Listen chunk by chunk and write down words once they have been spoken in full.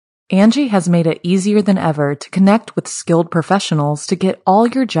Angie has made it easier than ever to connect with skilled professionals to get all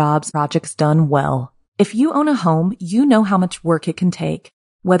your jobs projects done well. If you own a home, you know how much work it can take,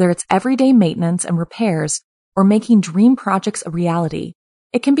 whether it's everyday maintenance and repairs or making dream projects a reality.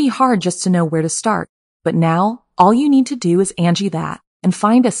 It can be hard just to know where to start, but now all you need to do is Angie that and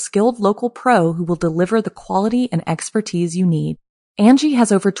find a skilled local pro who will deliver the quality and expertise you need. Angie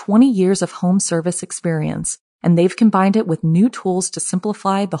has over 20 years of home service experience, and they've combined it with new tools to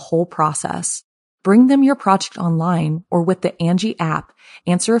simplify the whole process. Bring them your project online or with the Angie app,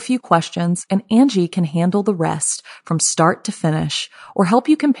 answer a few questions, and Angie can handle the rest from start to finish or help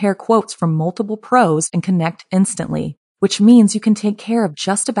you compare quotes from multiple pros and connect instantly, which means you can take care of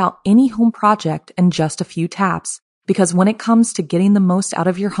just about any home project in just a few taps. Because when it comes to getting the most out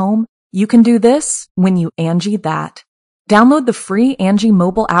of your home, you can do this when you Angie that. Download the free Angie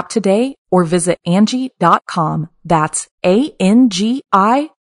mobile app today or visit Angie.com. That's ANGI.com.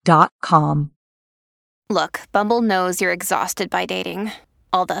 Look, Bumble knows you're exhausted by dating.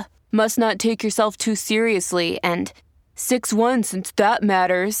 All the, must not take yourself too seriously, and 6'1" since that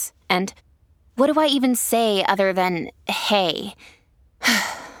matters, and what do I even say other than, hey?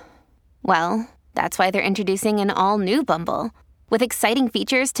 Well, that's why they're introducing an all-new Bumble, with exciting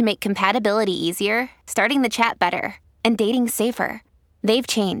features to make compatibility easier, starting the chat better, and dating safer. They've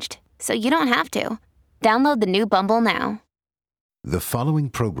changed, so you don't have to. Download the new Bumble now. The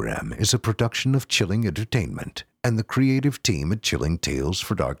following program is a production of Chilling Entertainment and the creative team at Chilling Tales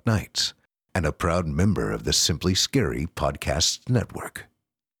for Dark Nights, and a proud member of the Simply Scary Podcasts Network.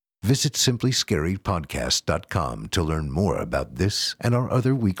 Visit simplyscarypodcast.com to learn more about this and our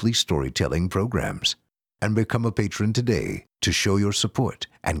other weekly storytelling programs, and become a patron today to show your support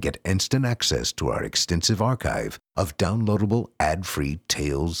and get instant access to our extensive archive of downloadable ad-free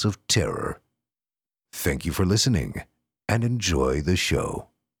tales of terror. Thank you for listening, and enjoy the show.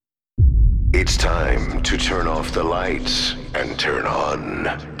 It's time to turn off the lights and turn on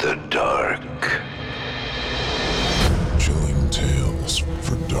the dark. Chilling Tales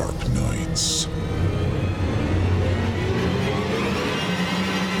for Dark Nights.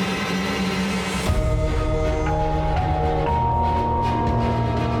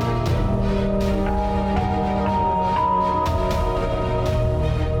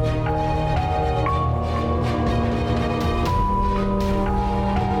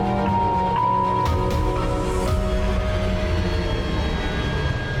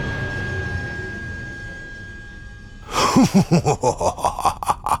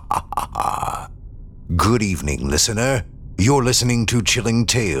 Good evening, listener. You're listening to Chilling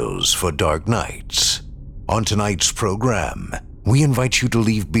Tales for Dark Nights. On tonight's program, we invite you to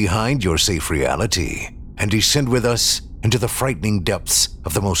leave behind your safe reality and descend with us into the frightening depths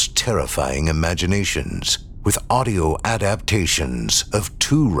of the most terrifying imaginations with audio adaptations of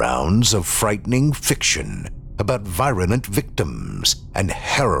 2 rounds of frightening fiction about virulent victims and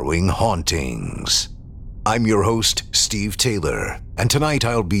harrowing hauntings. I'm your host, Steve Taylor, and tonight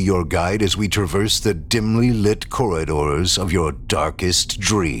I'll be your guide as we traverse the dimly lit corridors of your darkest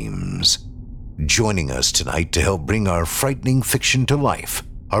dreams. Joining us tonight to help bring our frightening fiction to life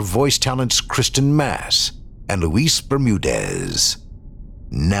are voice talents Kristen Mass and Luis Bermudez.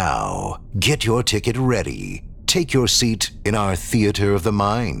 Now, get your ticket ready, take your seat in our theater of the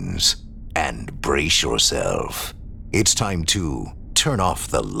minds, and brace yourself. It's time to turn off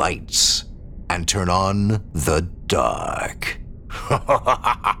the lights and turn on the dark.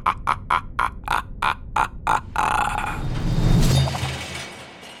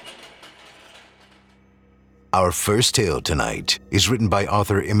 Our first tale tonight is written by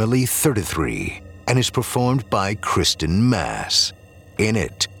author Emily 33 and is performed by Kristen Mass. In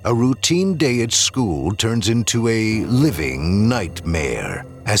it, a routine day at school turns into a living nightmare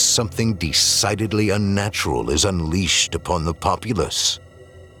as something decidedly unnatural is unleashed upon the populace.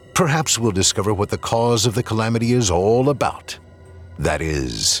 Perhaps we'll discover what the cause of the calamity is all about. That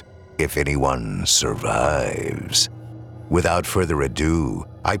is, if anyone survives. Without further ado,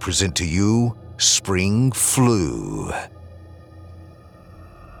 I present to you Spring Flu.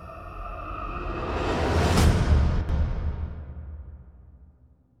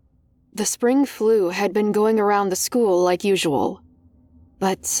 The spring flu had been going around the school like usual,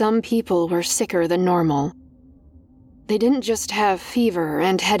 but some people were sicker than normal. They didn't just have fever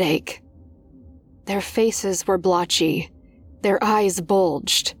and headache. Their faces were blotchy, their eyes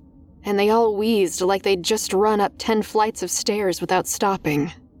bulged, and they all wheezed like they'd just run up 10 flights of stairs without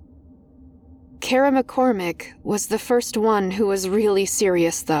stopping. Kara McCormick was the first one who was really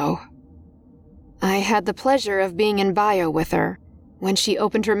serious, though. I had the pleasure of being in bio with her when she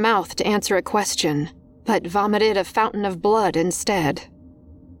opened her mouth to answer a question, but vomited a fountain of blood instead.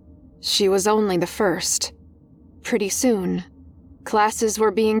 she was only the first. Pretty soon, classes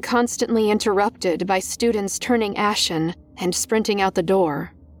were being constantly interrupted by students turning ashen and sprinting out the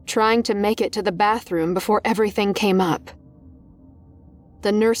door, trying to make it to the bathroom before everything came up.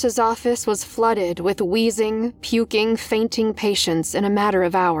 The nurse's office was flooded with wheezing, puking, fainting patients in a matter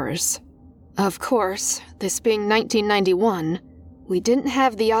of hours. Of course, this being 1991, we didn't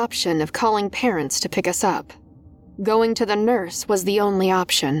have the option of calling parents to pick us up. Going to the nurse was the only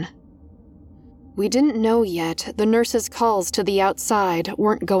option. We didn't know yet the nurse's calls to the outside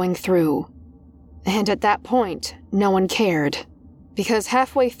weren't going through. And at that point, no one cared. Because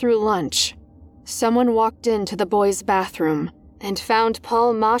halfway through lunch, someone walked into the boys' bathroom and found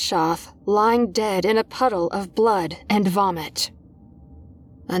Paul Moshoff lying dead in a puddle of blood and vomit.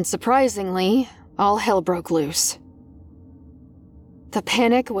 Unsurprisingly, all hell broke loose. The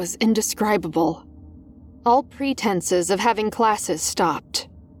panic was indescribable. All pretenses of having classes stopped.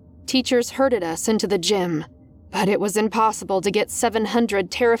 Teachers herded us into the gym, but it was impossible to get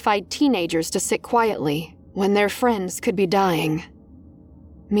 700 terrified teenagers to sit quietly when their friends could be dying.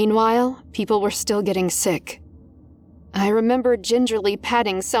 Meanwhile, people were still getting sick. I remember gingerly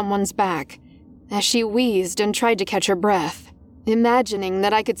patting someone's back as she wheezed and tried to catch her breath, imagining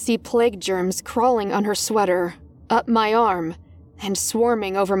that I could see plague germs crawling on her sweater, up my arm, and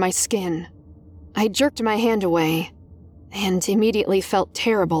swarming over my skin. I jerked my hand away, and immediately felt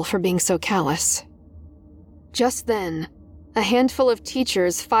terrible for being so callous. Just then, a handful of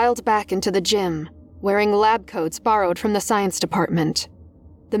teachers filed back into the gym, wearing lab coats borrowed from the science department.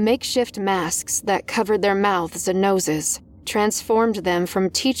 The makeshift masks that covered their mouths and noses transformed them from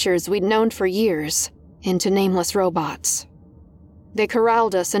teachers we'd known for years into nameless robots. They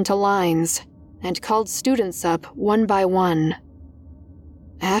corralled us into lines and called students up one by one.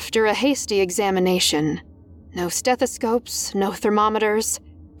 After a hasty examination, no stethoscopes, no thermometers,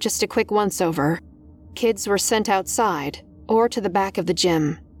 just a quick once-over, kids were sent outside or to the back of the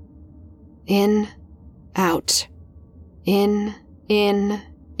gym. In, out. In,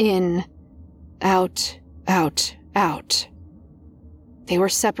 out, out, out. They were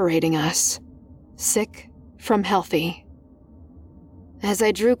separating us, sick from healthy. As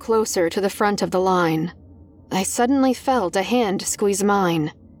I drew closer to the front of the line, I suddenly felt a hand squeeze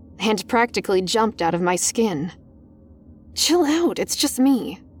mine and practically jumped out of my skin. "Chill out, it's just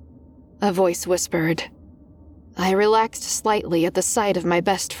me," a voice whispered. I relaxed slightly at the sight of my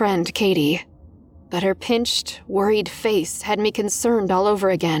best friend, Katie, but her pinched, worried face had me concerned all over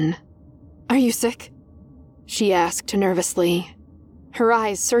again. "Are you sick?" she asked nervously, her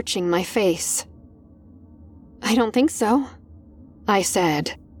eyes searching my face. "I don't think so," I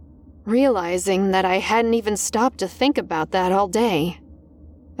said, realizing that I hadn't even stopped to think about that all day.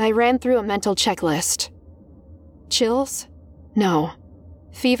 I ran through a mental checklist. Chills? No.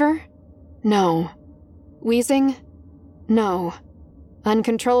 Fever? No. Wheezing? No.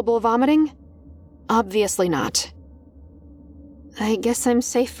 Uncontrollable vomiting? Obviously not. "I guess I'm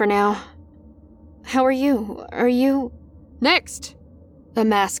safe for now. How are you? Are you—" "Next!" a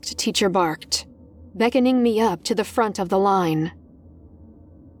masked teacher barked, beckoning me up to the front of the line.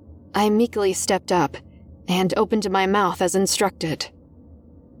 I meekly stepped up and opened my mouth as instructed.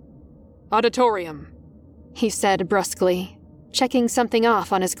 "Auditorium," he said brusquely, checking something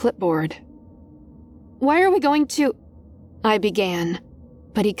off on his clipboard. "Why are we going to—" I began,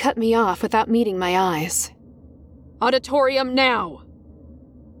 but he cut me off without meeting my eyes. "Auditorium now!"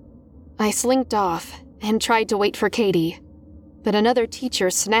 I slinked off and tried to wait for Katie, but another teacher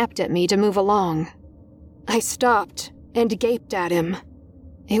snapped at me to move along. I stopped and gaped at him.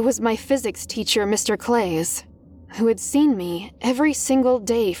 It was my physics teacher, Mr. Clays, who had seen me every single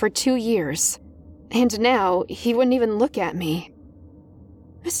day for 2 years, and now he wouldn't even look at me.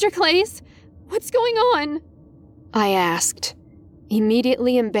 "Mr. Clays, what's going on?" I asked,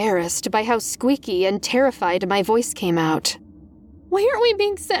 immediately embarrassed by how squeaky and terrified my voice came out. "Why aren't we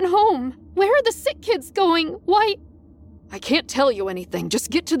being sent home? Where are the sick kids going? Why—" "I can't tell you anything, just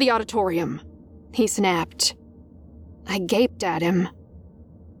get to the auditorium," he snapped. I gaped at him.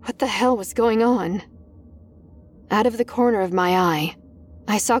 What the hell was going on? Out of the corner of my eye,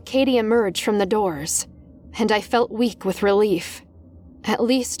 I saw Katie emerge from the doors, and I felt weak with relief. At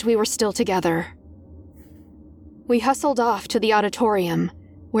least we were still together. We hustled off to the auditorium,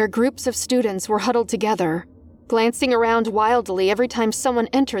 where groups of students were huddled together, glancing around wildly every time someone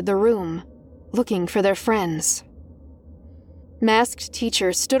entered the room, looking for their friends. Masked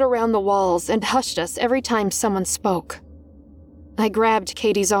teachers stood around the walls and hushed us every time someone spoke. I grabbed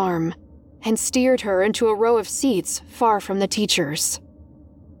Katie's arm and steered her into a row of seats far from the teachers.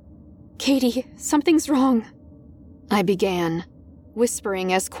 "Katie, something's wrong," I began,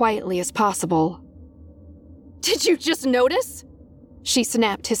 whispering as quietly as possible. "Did you just notice?" she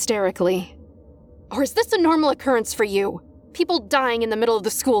snapped hysterically. "Or is this a normal occurrence for you? People dying in the middle of the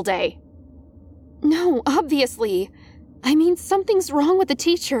school day?" "No, obviously. I mean, something's wrong with the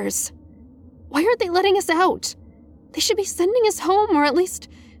teachers. Why aren't they letting us out? They should be sending us home or at least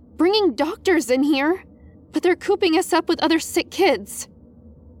bringing doctors in here. But they're cooping us up with other sick kids.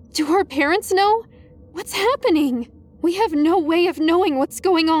 Do our parents know? What's happening? We have no way of knowing what's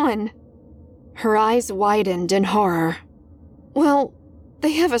going on." Her eyes widened in horror. "Well,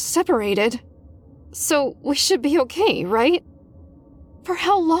 they have us separated. So we should be okay, right?" "For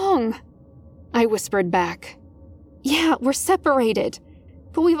how long?" I whispered back. "Yeah, we're separated,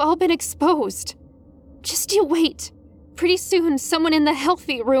 but we've all been exposed. Just you wait. Pretty soon, someone in the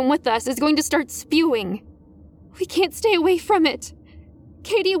healthy room with us is going to start spewing. We can't stay away from it.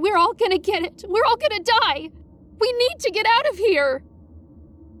 Katie, we're all gonna get it. We're all gonna die. We need to get out of here."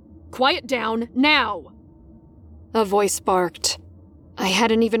 "Quiet down, now!" a voice barked. I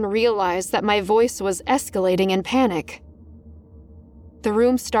hadn't even realized that my voice was escalating in panic. The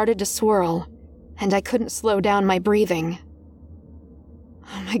room started to swirl, and I couldn't slow down my breathing.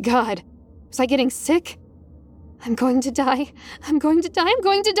 Oh my God, was I getting sick? I'm going to die. I'm going to die. I'm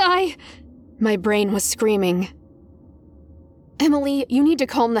going to die. My brain was screaming. "Emily, you need to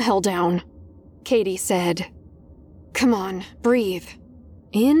calm the hell down," Katie said. "Come on, breathe.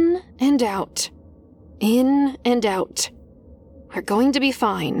 In and out. In and out. We're going to be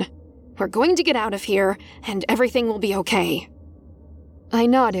fine. We're going to get out of here, and everything will be okay." I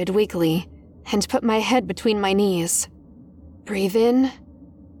nodded weakly and put my head between my knees. Breathe in,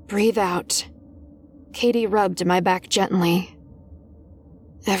 breathe out. Katie rubbed my back gently.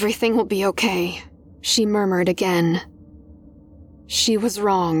 "Everything will be okay," she murmured again. She was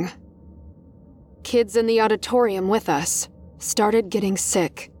wrong. Kids in the auditorium with us started getting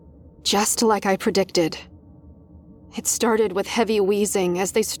sick, just like I predicted. It started with heavy wheezing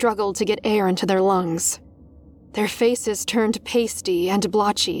as they struggled to get air into their lungs. Their faces turned pasty and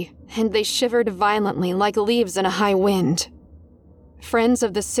blotchy, and they shivered violently like leaves in a high wind. Friends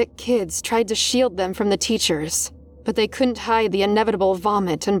of the sick kids tried to shield them from the teachers, but they couldn't hide the inevitable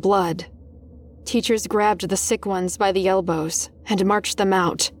vomit and blood. Teachers grabbed the sick ones by the elbows and marched them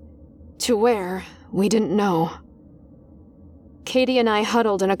out. To where, we didn't know. Katie and I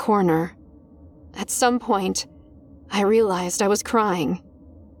huddled in a corner. At some point, I realized I was crying,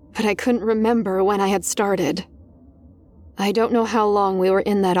 but I couldn't remember when I had started. I don't know how long we were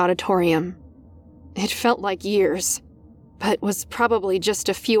in that auditorium. It felt like years, but was probably just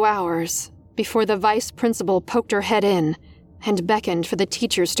a few hours before the vice principal poked her head in and beckoned for the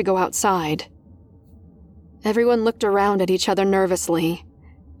teachers to go outside. Everyone looked around at each other nervously,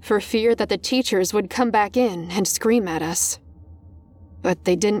 for fear that the teachers would come back in and scream at us. But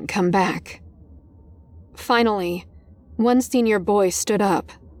they didn't come back. Finally, one senior boy stood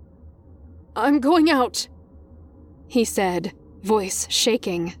up. "I'm going out," he said, voice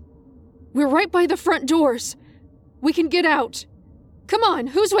shaking. "We're right by the front doors. We can get out. Come on,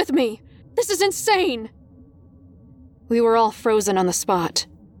 who's with me? This is insane!" We were all frozen on the spot.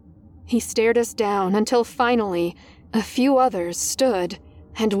 He stared us down until finally a few others stood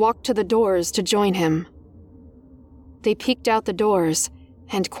and walked to the doors to join him. They peeked out the doors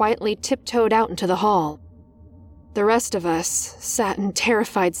and quietly tiptoed out into the hall. The rest of us sat in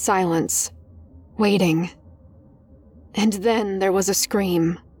terrified silence, waiting. And then there was a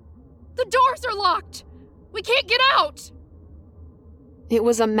scream. "The doors are locked! We can't get out!" It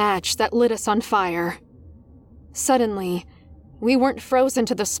was a match that lit us on fire. Suddenly, we weren't frozen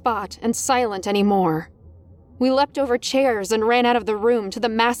to the spot and silent anymore. We leapt over chairs and ran out of the room to the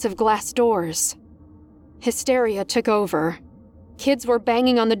massive glass doors. Hysteria took over. Kids were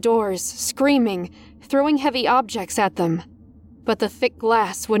banging on the doors, screaming, throwing heavy objects at them. But the thick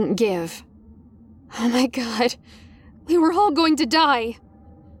glass wouldn't give. Oh my God, we were all going to die.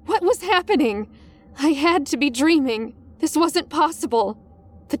 What was happening? I had to be dreaming. This wasn't possible.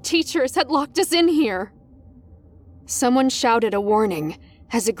 The teachers had locked us in here. Someone shouted a warning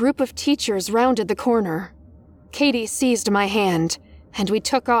as a group of teachers rounded the corner. Katie seized my hand, and we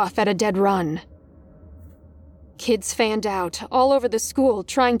took off at a dead run. Kids fanned out all over the school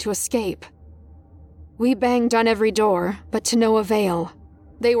trying to escape. We banged on every door, but to no avail.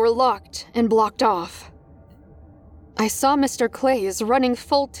 They were locked and blocked off. I saw Mr. Clays running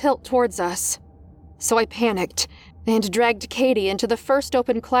full tilt towards us, so I panicked and dragged Katie into the first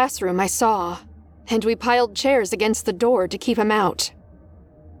open classroom I saw, and we piled chairs against the door to keep him out.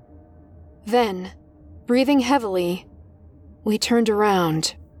 Then, breathing heavily, we turned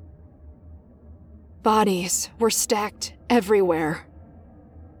around. Bodies were stacked everywhere.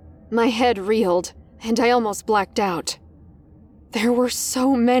 My head reeled, and I almost blacked out. There were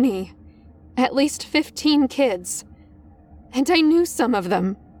so many. At least 15 kids. And I knew some of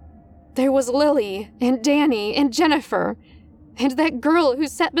them. There was Lily, and Danny, and Jennifer, and that girl who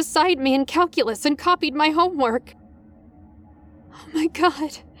sat beside me in calculus and copied my homework. Oh my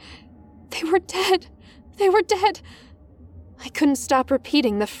God. They were dead. They were dead. I couldn't stop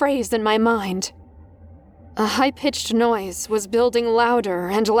repeating the phrase in my mind. A high-pitched noise was building louder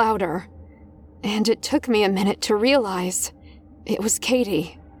and louder, and it took me a minute to realize it was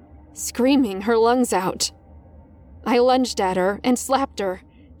Katie, screaming her lungs out. I lunged at her and slapped her,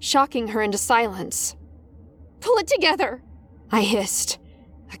 shocking her into silence. "Pull it together," I hissed,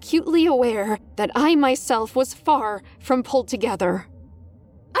 acutely aware that I myself was far from pulled together.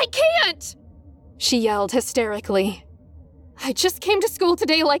 "I can't!" she yelled hysterically. "I just came to school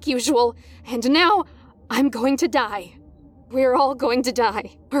today like usual, and now I'm going to die. We're all going to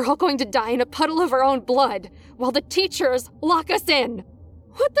die. We're all going to die in a puddle of our own blood while the teachers lock us in.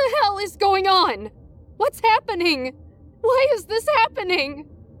 What the hell is going on? What's happening? Why is this happening?"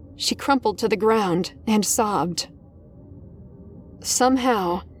 She crumpled to the ground and sobbed.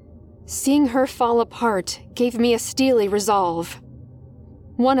 Somehow, seeing her fall apart gave me a steely resolve.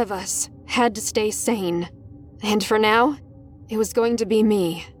 One of us had to stay sane, and for now, it was going to be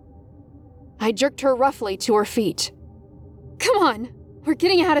me. I jerked her roughly to her feet. "Come on, we're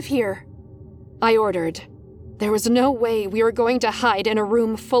getting out of here," I ordered. There was no way we were going to hide in a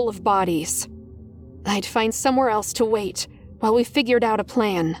room full of bodies. I'd find somewhere else to wait while we figured out a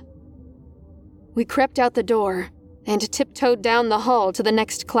plan. We crept out the door and tiptoed down the hall to the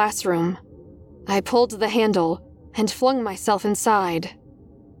next classroom. I pulled the handle and flung myself inside.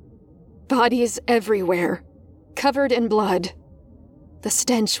 Bodies everywhere, covered in blood. The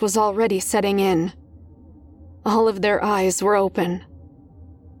stench was already setting in. All of their eyes were open.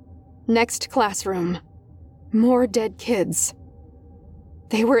 Next classroom. More dead kids.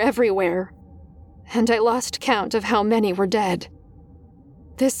 They were everywhere, and I lost count of how many were dead.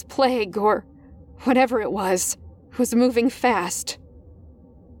 This plague, or whatever it was moving fast.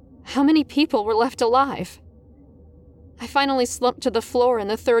 How many people were left alive? I finally slumped to the floor in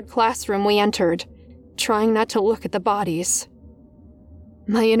the third classroom we entered, trying not to look at the bodies.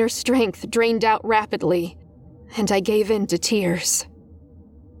 My inner strength drained out rapidly, and I gave in to tears.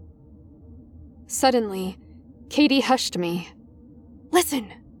 Suddenly, Katie hushed me. "Listen,"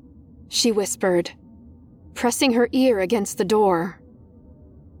 she whispered, pressing her ear against the door.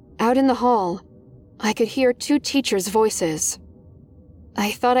 Out in the hall, I could hear 2 teachers' voices.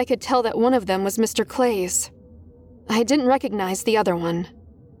 I thought I could tell that one of them was Mr. Clay's. I didn't recognize the other one.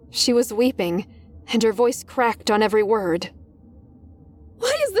 She was weeping, and her voice cracked on every word.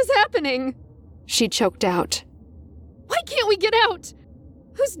 "Why is this happening?" she choked out. "Why can't we get out?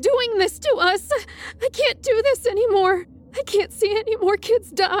 Who's doing this to us? I can't do this anymore. I can't see any more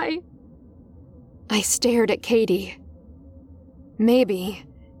kids die." I stared at Katie. Maybe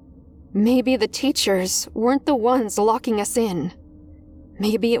the teachers weren't the ones locking us in.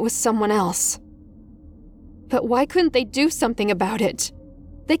 Maybe it was someone else. But why couldn't they do something about it?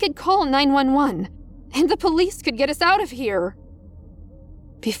 They could call 911, and the police could get us out of here.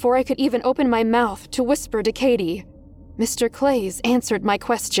 Before I could even open my mouth to whisper to Katie, Mr. Clays answered my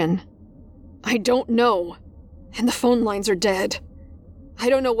question. "I don't know, and the phone lines are dead. I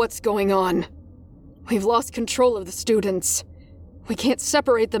don't know what's going on. We've lost control of the students. We can't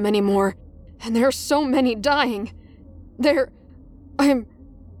separate them anymore, and there are so many dying. We're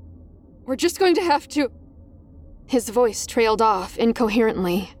just going to have to..." His voice trailed off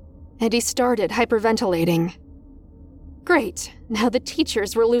incoherently, and he started hyperventilating. Great, now the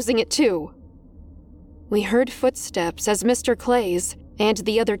teachers were losing it too. We heard footsteps as Mr. Clays and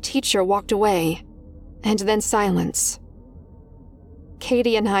the other teacher walked away, and then silence.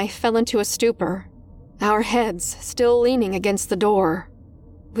 Katie and I fell into a stupor, our heads still leaning against the door.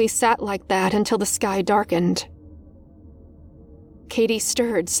 We sat like that until the sky darkened. Katie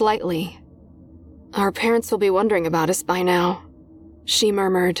stirred slightly. "Our parents will be wondering about us by now," she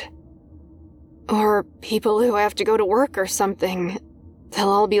murmured. "Or people who have to go to work or something. They'll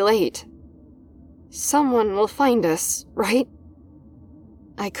all be late. Someone will find us, right?"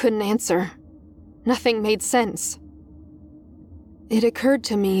 I couldn't answer. Nothing made sense. It occurred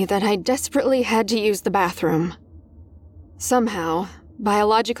to me that I desperately had to use the bathroom. Somehow,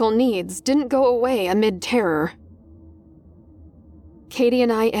 biological needs didn't go away amid terror. Katie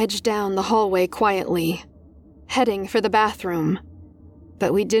and I edged down the hallway quietly, heading for the bathroom,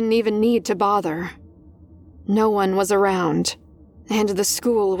 but we didn't even need to bother. No one was around, and the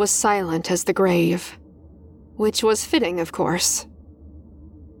school was silent as the grave. which was fitting, of course.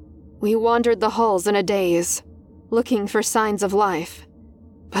 We wandered the halls in a daze, looking for signs of life,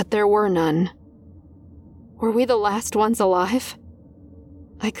 but there were none. Were we the last ones alive?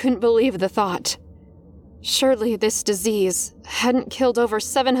 I couldn't believe the thought. Surely this disease hadn't killed over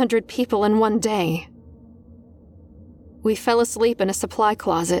 700 people in one day. We fell asleep in a supply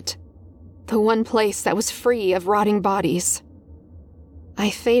closet, the one place that was free of rotting bodies. I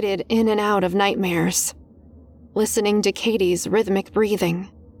faded in and out of nightmares, listening to Katie's rhythmic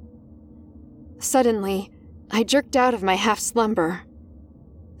breathing. Suddenly, I jerked out of my half-slumber.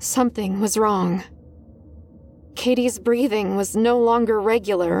 Something was wrong. Katie's breathing was no longer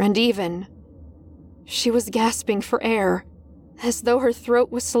regular and even. She was gasping for air, as though her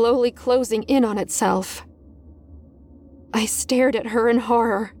throat was slowly closing in on itself. I stared at her in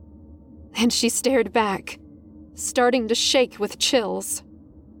horror, and she stared back, starting to shake with chills.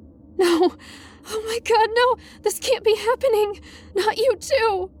 No! Oh my God, no! This can't be happening! Not you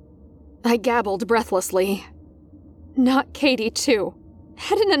too! I gabbled breathlessly. Not Katie too.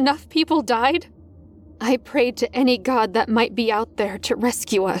 Hadn't enough people died? I prayed to any god that might be out there to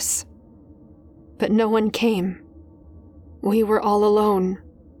rescue us. But no one came. We were all alone.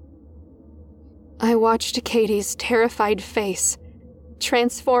 I watched Katie's terrified face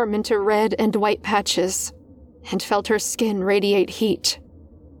transform into red and white patches, and felt her skin radiate heat.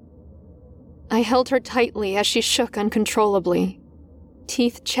 I held her tightly as she shook uncontrollably,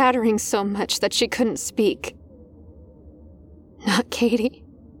 teeth chattering so much that she couldn't speak. Not Katie.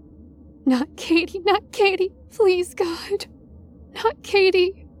 Not Katie, not Katie. Please, God. Not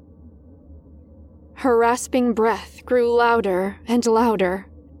Katie. Her rasping breath grew louder and louder,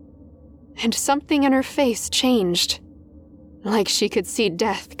 and something in her face changed, like she could see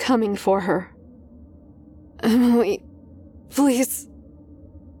death coming for her. Emily, please,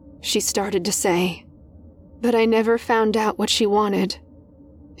 she started to say, but I never found out what she wanted,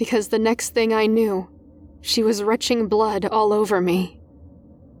 because the next thing I knew, she was retching blood all over me.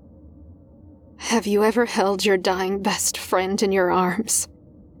 Have you ever held your dying best friend in your arms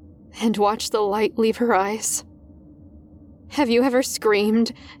and watched the light leave her eyes? Have you ever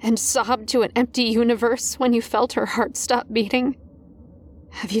screamed and sobbed to an empty universe when you felt her heart stop beating?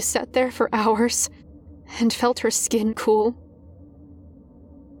 Have you sat there for hours and felt her skin cool?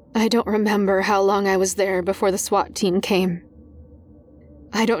 I don't remember how long I was there before the SWAT team came.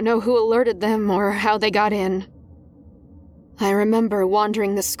 I don't know who alerted them or how they got in. I remember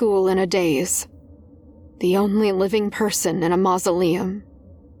wandering the school in a daze, the only living person in a mausoleum.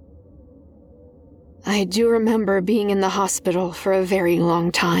 I do remember being in the hospital for a very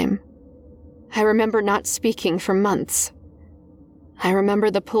long time. I remember not speaking for months. I remember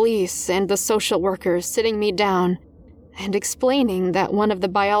the police and the social workers sitting me down and explaining that one of the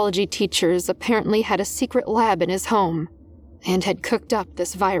biology teachers apparently had a secret lab in his home and had cooked up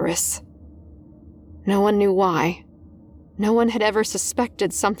this virus. No one knew why. No one had ever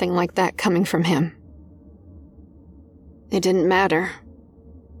suspected something like that coming from him. It didn't matter.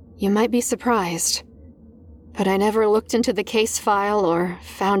 You might be surprised, but I never looked into the case file or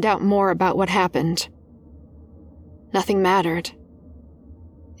found out more about what happened. Nothing mattered.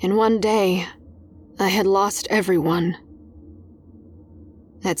 In one day, I had lost everyone.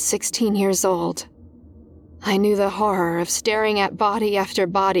 At 16 years old, I knew the horror of staring at body after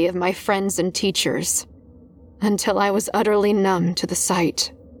body of my friends and teachers, until I was utterly numb to the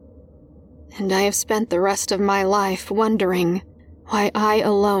sight. And I have spent the rest of my life wondering why I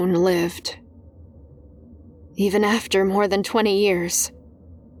alone lived. Even after more than 20 years,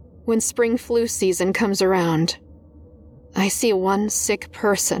 when spring flu season comes around, I see one sick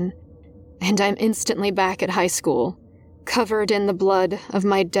person, and I'm instantly back at high school, covered in the blood of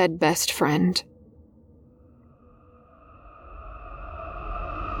my dead best friend.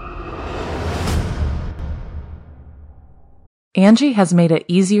 Angie has made it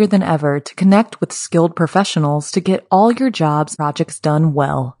easier than ever to connect with skilled professionals to get all your jobs projects done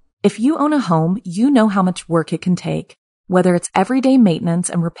well. If you own a home, you know how much work it can take, whether it's everyday maintenance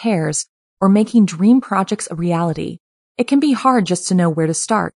and repairs or making dream projects a reality. It can be hard just to know where to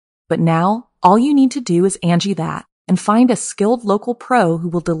start, but now all you need to do is Angie that and find a skilled local pro who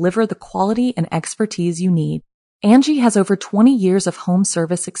will deliver the quality and expertise you need. Angie has over 20 years of home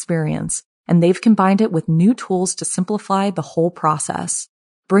service experience, and they've combined it with new tools to simplify the whole process.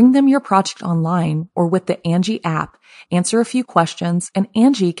 Bring them your project online or with the Angie app, answer a few questions, and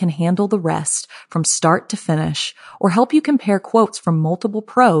Angie can handle the rest from start to finish or help you compare quotes from multiple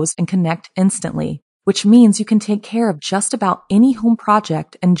pros and connect instantly, which means you can take care of just about any home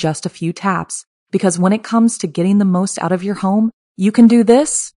project in just a few taps. Because when it comes to getting the most out of your home, you can do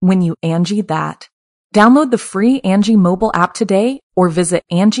this when you Angie that. Download the free Angie mobile app today or visit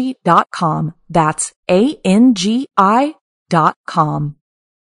Angie.com. That's ANGI.com.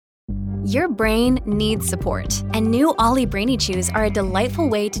 Your brain needs support, and new Ollie Brainy Chews are a delightful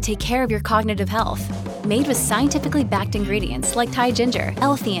way to take care of your cognitive health. Made with scientifically backed ingredients like Thai ginger,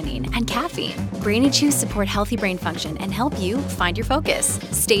 L-theanine, and caffeine, Brainy Chews support healthy brain function and help you find your focus,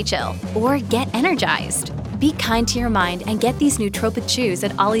 stay chill, or get energized. Be kind to your mind and get these nootropic chews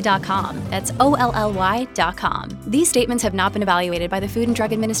at ollie.com. That's OLLY.com. These statements have not been evaluated by the Food and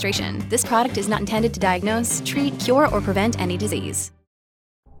Drug Administration. This product is not intended to diagnose, treat, cure, or prevent any disease.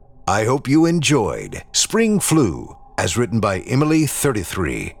 I hope you enjoyed Spring Flu, as written by Emily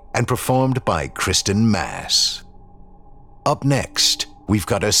 33 and performed by Kristen Mass. Up next, we've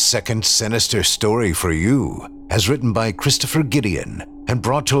got a second sinister story for you, as written by Christopher Gideon and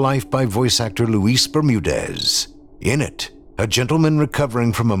brought to life by voice actor Luis Bermudez. In it, a gentleman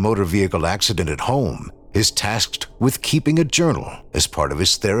recovering from a motor vehicle accident at home is tasked with keeping a journal as part of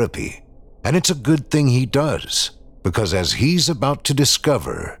his therapy. And it's a good thing he does, because as he's about to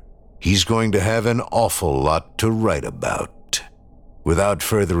discover, he's going to have an awful lot to write about. Without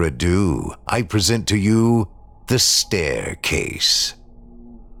further ado, I present to you The Staircase.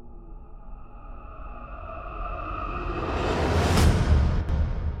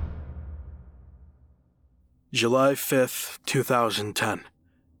 July 5th, 2010.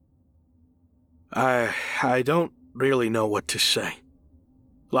 I don't really know what to say.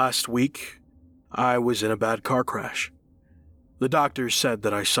 Last week, I was in a bad car crash. The doctors said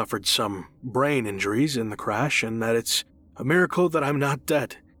that I suffered some brain injuries in the crash and that it's a miracle that I'm not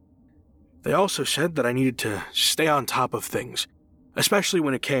dead. They also said that I needed to stay on top of things, especially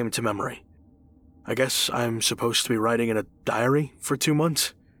when it came to memory. I guess I'm supposed to be writing in a diary for 2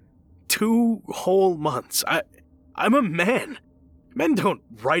 months? 2 whole months. I'm a man. Men don't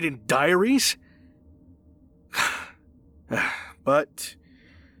write in diaries. But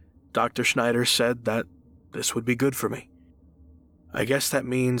Dr. Schneider said that this would be good for me. I guess that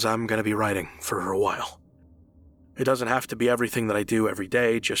means I'm going to be writing for a while. It doesn't have to be everything that I do every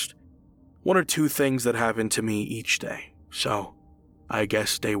day, just 1 or 2 things that happen to me each day. So, I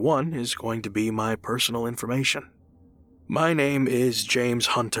guess day 1 is going to be my personal information. My name is James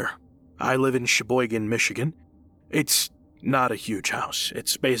Hunter. I live in Sheboygan, Michigan. It's not a huge house.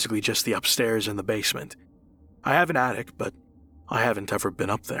 It's basically just the upstairs and the basement. I have an attic, but I haven't ever been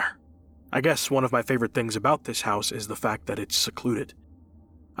up there. I guess one of my favorite things about this house is the fact that it's secluded.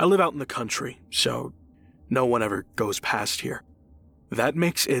 I live out in the country, so no one ever goes past here. That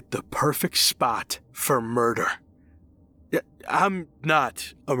makes it the perfect spot for murder. I'm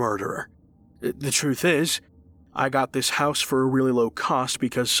not a murderer. The truth is, I got this house for a really low cost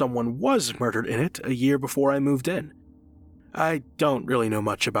because someone was murdered in it a year before I moved in. I don't really know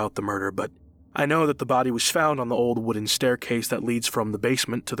much about the murder, but I know that the body was found on the old wooden staircase that leads from the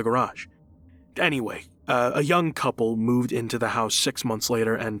basement to the garage. Anyway, a young couple moved into the house 6 months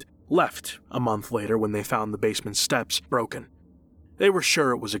later and left a month later when they found the basement steps broken. They were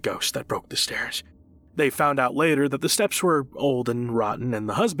sure it was a ghost that broke the stairs. They found out later that the steps were old and rotten and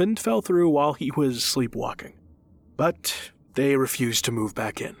the husband fell through while he was sleepwalking. But they refused to move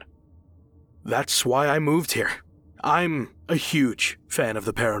back in. That's why I moved here. I'm a huge fan of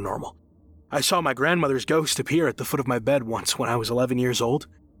the paranormal. I saw my grandmother's ghost appear at the foot of my bed once when I was 11 years old.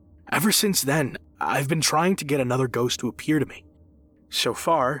 Ever since then, I've been trying to get another ghost to appear to me. So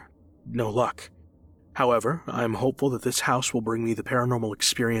far, no luck. However, I'm hopeful that this house will bring me the paranormal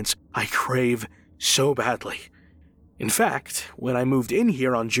experience I crave so badly. In fact, when I moved in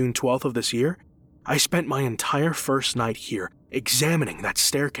here on June 12th of this year, I spent my entire first night here examining that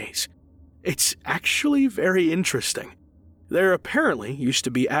staircase. It's actually very interesting. There apparently used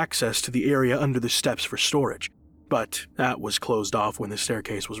to be access to the area under the steps for storage, but that was closed off when the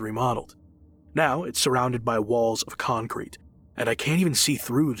staircase was remodeled. Now it's surrounded by walls of concrete, and I can't even see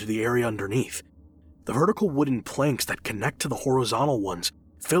through to the area underneath. The vertical wooden planks that connect to the horizontal ones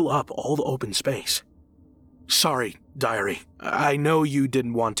fill up all the open space. Sorry, diary. I know you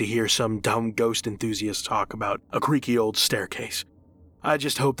didn't want to hear some dumb ghost enthusiast talk about a creaky old staircase. I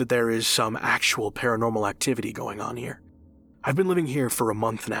just hope that there is some actual paranormal activity going on here. I've been living here for a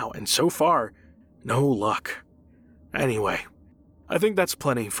month now, and so far, no luck. Anyway, I think that's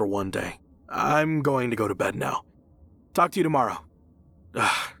plenty for one day. I'm going to go to bed now. Talk to you tomorrow.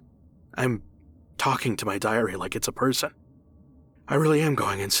 I'm talking to my diary like it's a person. I really am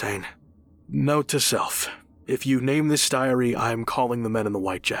going insane. Note to self. If you name this diary, I'm calling the men in the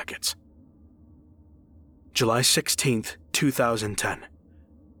white jackets. July 16th, 2010.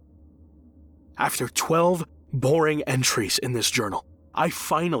 After 12 boring entries in this journal, I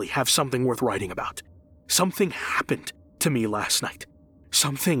finally have something worth writing about. Something happened to me last night.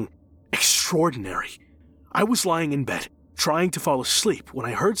 Something extraordinary. I was lying in bed, trying to fall asleep, when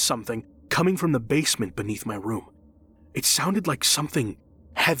I heard something coming from the basement beneath my room. It sounded like something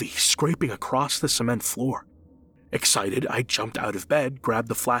heavy scraping across the cement floor. Excited, I jumped out of bed, grabbed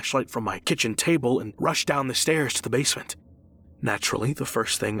the flashlight from my kitchen table, and rushed down the stairs to the basement. Naturally, the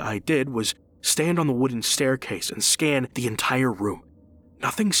first thing I did was stand on the wooden staircase and scan the entire room.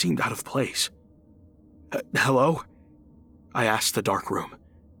 Nothing seemed out of place. Hello? I asked the dark room.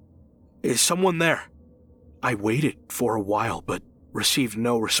 Is someone there? I waited for a while, but received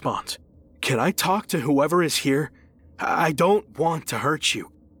no response. Can I talk to whoever is here? I don't want to hurt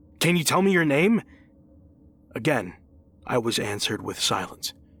you. Can you tell me your name? Again, I was answered with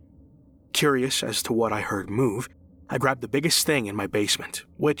silence. Curious as to what I heard move, I grabbed the biggest thing in my basement,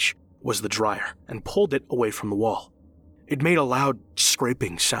 which was the dryer, and pulled it away from the wall. It made a loud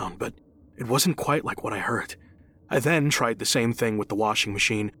scraping sound, but it wasn't quite like what I heard. I then tried the same thing with the washing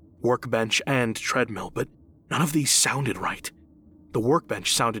machine, workbench, and treadmill, but none of these sounded right. The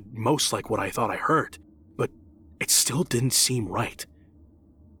workbench sounded most like what I thought I heard, but it still didn't seem right.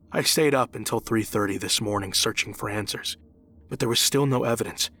 I stayed up until 3:30 this morning searching for answers, but there was still no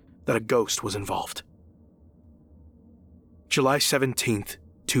evidence that a ghost was involved. July 17th,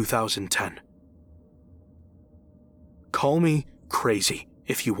 2010. Call me crazy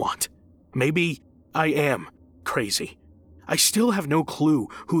if you want. Maybe I am crazy. I still have no clue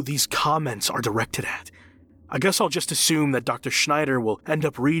who these comments are directed at. I guess I'll just assume that Dr. Schneider will end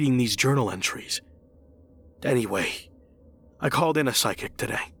up reading these journal entries. Anyway, I called in a psychic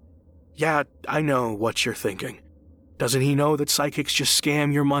today. Yeah, I know what you're thinking. Doesn't he know that psychics just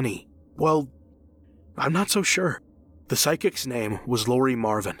scam your money? Well, I'm not so sure. The psychic's name was Lori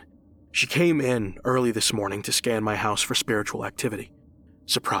Marvin. She came in early this morning to scan my house for spiritual activity.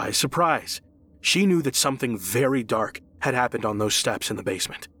 Surprise, surprise. She knew that something very dark had happened on those steps in the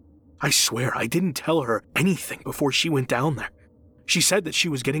basement. I swear I didn't tell her anything before she went down there. She said that she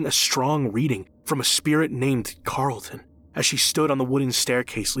was getting a strong reading from a spirit named Carlton as she stood on the wooden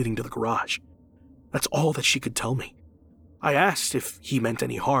staircase leading to the garage. That's all that she could tell me. I asked if he meant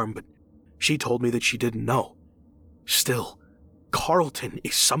any harm, but she told me that she didn't know. Still, Carlton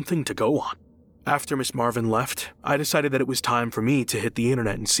is something to go on. After Miss Marvin left, I decided that it was time for me to hit the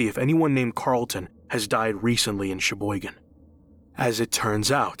internet and see if anyone named Carlton has died recently in Sheboygan. As it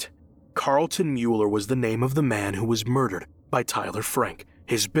turns out, Carlton Mueller was the name of the man who was murdered by Tyler Frank,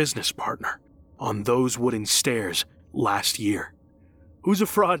 his business partner, on those wooden stairs last year. Who's a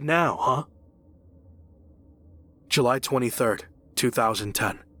fraud now, huh? July 23rd,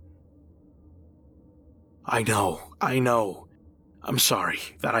 2010. I know. I'm sorry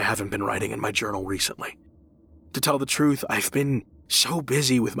that I haven't been writing in my journal recently. To tell the truth, I've been so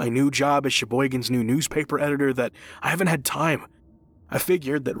busy with my new job as Sheboygan's new newspaper editor that I haven't had time. I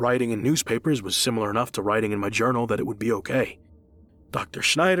figured that writing in newspapers was similar enough to writing in my journal that it would be okay. Dr.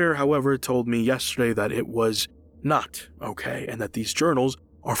 Schneider, however, told me yesterday that it was not okay and that these journals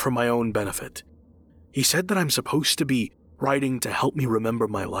are for my own benefit. He said that I'm supposed to be writing to help me remember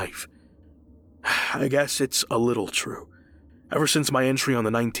my life. I guess it's a little true. Ever since my entry on the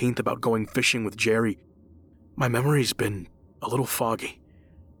 19th about going fishing with Jerry, my memory's been a little foggy.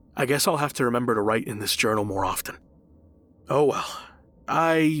 I guess I'll have to remember to write in this journal more often. Oh well,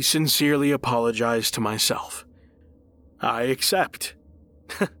 I sincerely apologize to myself. I accept.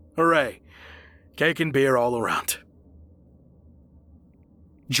 Hooray. Cake and beer all around.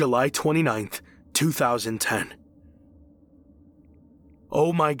 July 29th, 2010.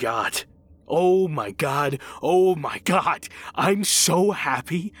 Oh my God. Oh my God. Oh my God. I'm so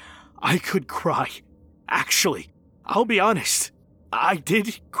happy I could cry. Actually, I'll be honest. I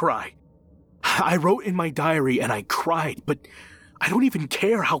did cry. I wrote in my diary and I cried, but I don't even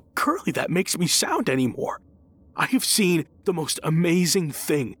care how curly that makes me sound anymore. I have seen the most amazing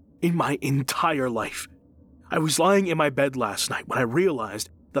thing in my entire life. I was lying in my bed last night when I realized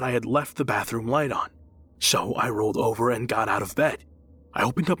that I had left the bathroom light on. So I rolled over and got out of bed. I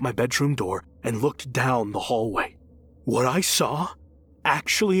opened up my bedroom door and looked down the hallway. What I saw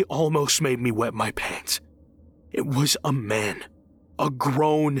actually almost made me wet my pants. It was a man. A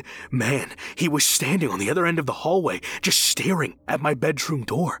grown man. He was standing on the other end of the hallway, just staring at my bedroom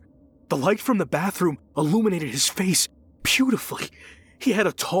door. The light from the bathroom illuminated his face beautifully. He had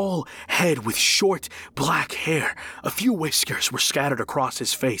a tall head with short, black hair. A few whiskers were scattered across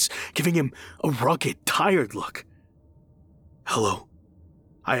his face, giving him a rugged, tired look. "Hello?"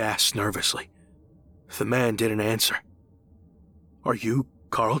 I asked nervously. The man didn't answer. "Are you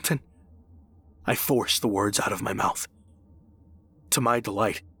Carlton?" I forced the words out of my mouth. To my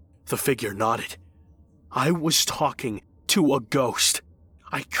delight, the figure nodded. I was talking to a ghost.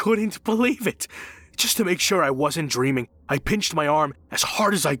 I couldn't believe it. Just to make sure I wasn't dreaming, I pinched my arm as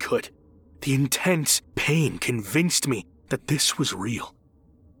hard as I could. The intense pain convinced me that this was real.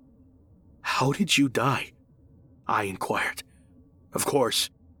 "How did you die?" I inquired. Of course,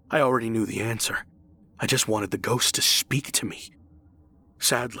 I already knew the answer. I just wanted the ghost to speak to me.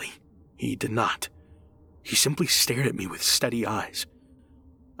 Sadly, he did not. He simply stared at me with steady eyes.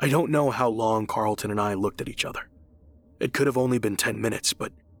 I don't know how long Carlton and I looked at each other. It could have only been 10 minutes,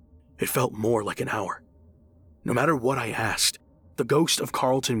 but it felt more like an hour. No matter what I asked, the ghost of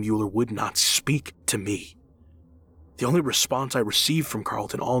Carlton Mueller would not speak to me. The only response I received from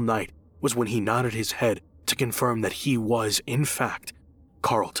Carlton all night was when he nodded his head to confirm that he was, in fact,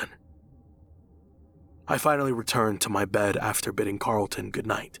 Carlton. I finally returned to my bed after bidding Carlton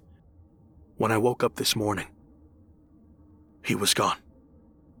goodnight. When I woke up this morning, he was gone.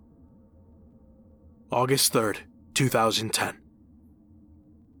 August 3rd, 2010.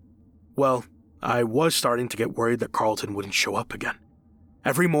 Well, I was starting to get worried that Carlton wouldn't show up again.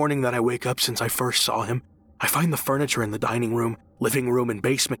 Every morning that I wake up since I first saw him, I find the furniture in the dining room, living room, and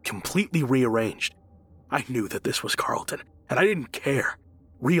basement completely rearranged. I knew that this was Carlton, and I didn't care.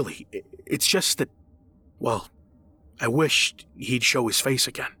 Really, it's just that, well, I wished he'd show his face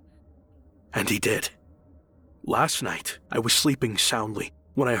again. And he did. Last night, I was sleeping soundly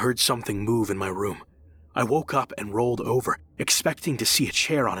when I heard something move in my room. I woke up and rolled over, expecting to see a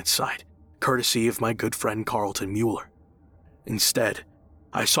chair on its side, courtesy of my good friend Carlton Mueller. Instead,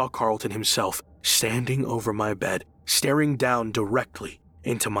 I saw Carlton himself standing over my bed, staring down directly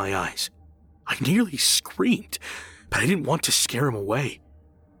into my eyes. I nearly screamed, but I didn't want to scare him away.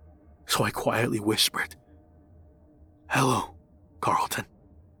 So I quietly whispered, "Hello, Carlton."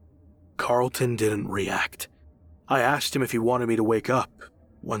 Carlton didn't react. I asked him if he wanted me to wake up.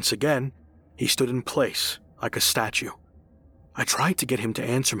 Once again, he stood in place, like a statue. I tried to get him to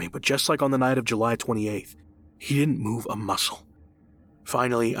answer me, but just like on the night of July 28th, he didn't move a muscle.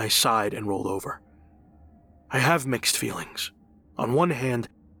 Finally, I sighed and rolled over. I have mixed feelings. On one hand,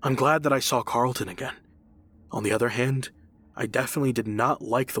 I'm glad that I saw Carlton again. On the other hand, I definitely did not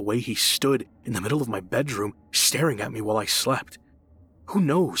like the way he stood in the middle of my bedroom, staring at me while I slept. Who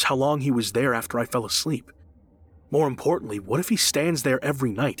knows how long he was there after I fell asleep? More importantly, what if he stands there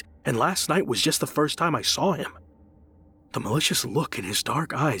every night, and last night was just the first time I saw him? The malicious look in his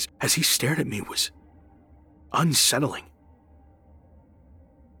dark eyes as he stared at me was unsettling.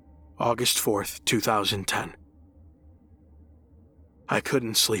 August 4th, 2010. I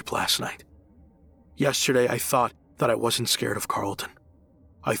couldn't sleep last night. Yesterday, I thought that I wasn't scared of Carlton.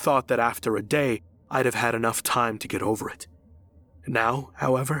 I thought that after a day, I'd have had enough time to get over it. Now,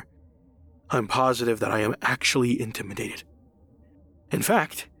 however, I'm positive that I am actually intimidated. In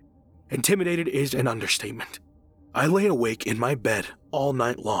fact, intimidated is an understatement. I lay awake in my bed all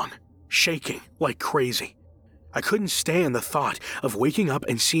night long, shaking like crazy. I couldn't stand the thought of waking up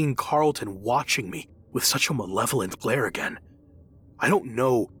and seeing Carlton watching me with such a malevolent glare again. I don't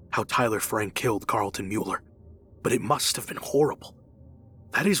know how Tyler Frank killed Carlton Mueller, but it must have been horrible.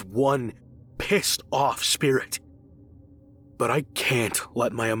 That is one pissed off spirit. But I can't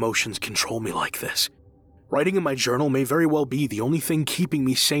let my emotions control me like this. Writing in my journal may very well be the only thing keeping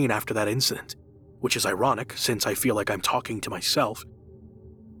me sane after that incident, which is ironic since I feel like I'm talking to myself.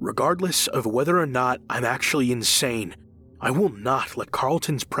 Regardless of whether or not I'm actually insane, I will not let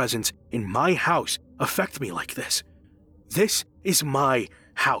Carlton's presence in my house affect me like this. This is my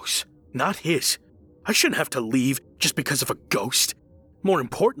house, not his. I shouldn't have to leave just because of a ghost. More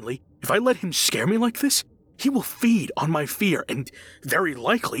importantly, if I let him scare me like this, he will feed on my fear, and very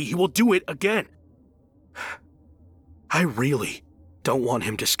likely he will do it again. I really don't want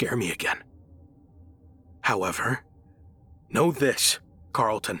him to scare me again. However, know this,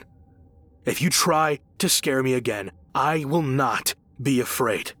 Carlton. If you try to scare me again, I will not be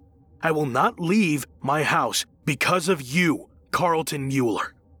afraid. I will not leave my house because of you, Carlton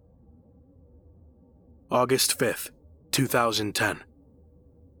Mueller. August 5th, 2010.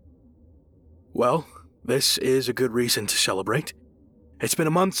 Well, this is a good reason to celebrate. It's been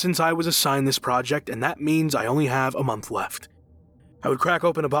a month since I was assigned this project, and that means I only have a month left. I would crack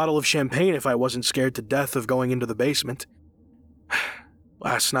open a bottle of champagne if I wasn't scared to death of going into the basement.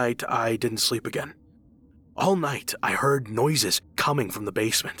 Last night, I didn't sleep again. All night, I heard noises coming from the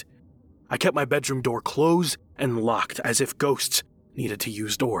basement. I kept my bedroom door closed and locked as if ghosts needed to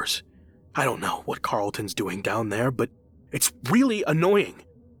use doors. I don't know what Carlton's doing down there, but it's really annoying.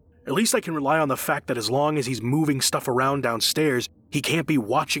 At least I can rely on the fact that as long as he's moving stuff around downstairs, he can't be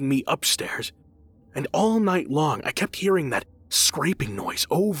watching me upstairs. And all night long, I kept hearing that scraping noise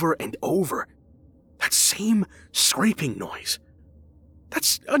over and over. That same scraping noise.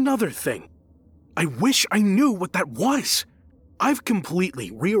 That's another thing. I wish I knew what that was. I've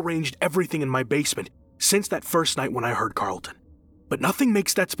completely rearranged everything in my basement since that first night when I heard Carlton. But nothing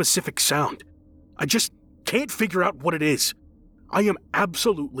makes that specific sound. I just can't figure out what it is. I am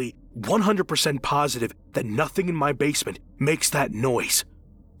absolutely 100% positive that nothing in my basement makes that noise.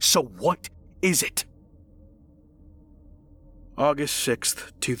 So what is it? August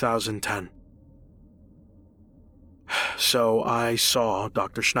 6th, 2010. So I saw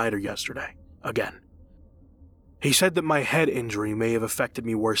Dr. Schneider yesterday, again. He said that my head injury may have affected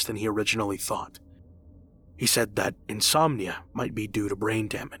me worse than he originally thought. He said that insomnia might be due to brain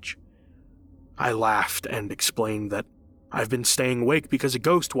damage. I laughed and explained that I've been staying awake because a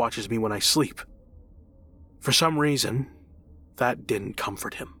ghost watches me when I sleep. For some reason, that didn't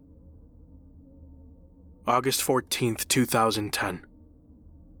comfort him. August 14th, 2010.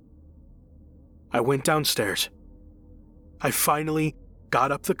 I went downstairs. I finally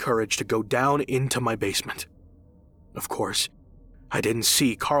got up the courage to go down into my basement. Of course, I didn't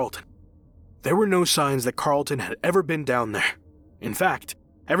see Carlton. There were no signs that Carlton had ever been down there. In fact,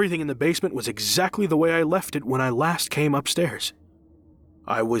 everything in the basement was exactly the way I left it when I last came upstairs.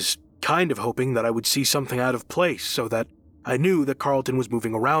 I was kind of hoping that I would see something out of place so that I knew that Carlton was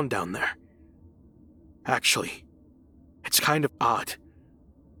moving around down there. Actually, it's kind of odd.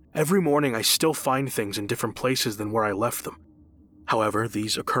 Every morning I still find things in different places than where I left them. However,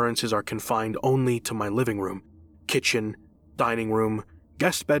 these occurrences are confined only to my living room, kitchen, dining room,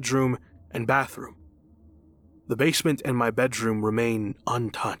 guest bedroom, and bathroom. The basement and my bedroom remain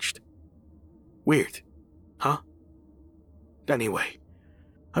untouched. Weird, huh? Anyway,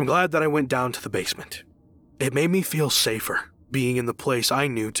 I'm glad that I went down to the basement. It made me feel safer, being in the place I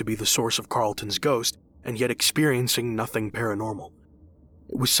knew to be the source of Carlton's ghost, and yet experiencing nothing paranormal.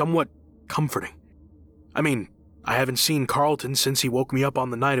 It was somewhat comforting. I mean, I haven't seen Carlton since he woke me up on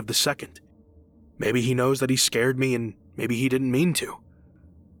the night of the 2nd. Maybe he knows that he scared me, and maybe he didn't mean to.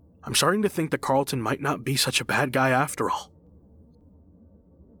 I'm starting to think that Carlton might not be such a bad guy after all.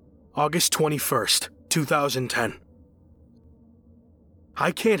 August 21st, 2010.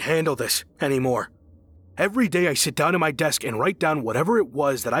 I can't handle this anymore. Every day I sit down at my desk and write down whatever it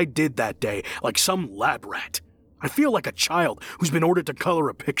was that I did that day, like some lab rat. I feel like a child who's been ordered to color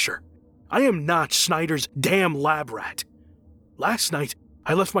a picture. I am not Schneider's damn lab rat. Last night,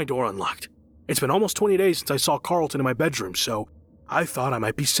 I left my door unlocked. It's been almost 20 days since I saw Carlton in my bedroom, so I thought I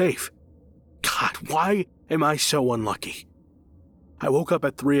might be safe. God, why am I so unlucky? I woke up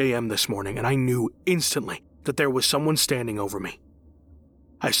at 3 a.m. this morning and I knew instantly that there was someone standing over me.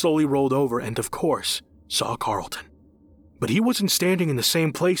 I slowly rolled over and, of course, saw Carlton. But he wasn't standing in the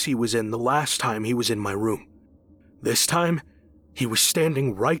same place he was in the last time he was in my room. This time, he was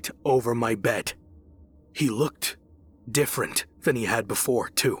standing right over my bed. He looked different than he had before,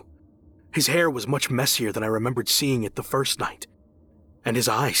 too. His hair was much messier than I remembered seeing it the first night. And his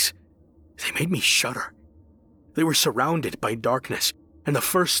eyes, they made me shudder. They were surrounded by darkness, and the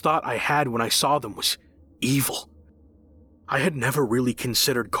first thought I had when I saw them was evil. I had never really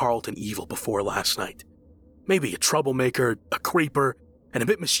considered Carlton evil before last night. Maybe a troublemaker, a creeper, and a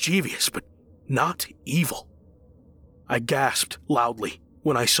bit mischievous, but not evil. I gasped loudly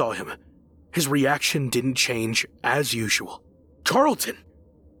when I saw him. His reaction didn't change as usual. "Carlton!"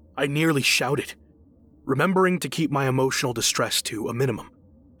 I nearly shouted. Remembering to keep my emotional distress to a minimum,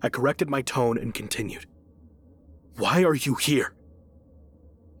 I corrected my tone and continued. "Why are you here?"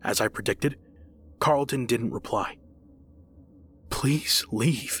 As I predicted, Carlton didn't reply. "Please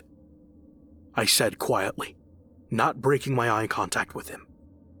leave," I said quietly, not breaking my eye contact with him.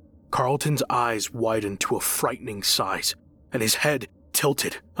 Carlton's eyes widened to a frightening size, and his head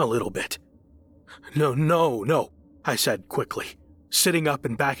tilted a little bit. No, I said quickly, sitting up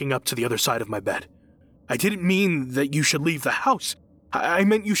and backing up to the other side of my bed. "I didn't mean that you should leave the house. I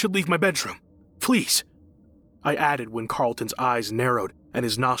meant you should leave my bedroom. Please," I added when Carlton's eyes narrowed and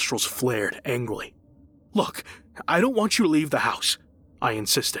his nostrils flared angrily. "Look, I don't want you to leave the house," I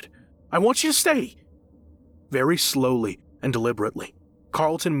insisted. "I want you to stay." Very slowly and deliberately,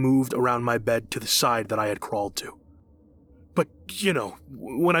 Carlton moved around my bed to the side that I had crawled to. "But,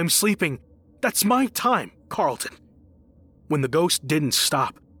 when I'm sleeping, that's my time, Carlton." When the ghost didn't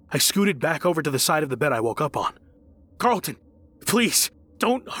stop, I scooted back over to the side of the bed I woke up on. "Carlton, please,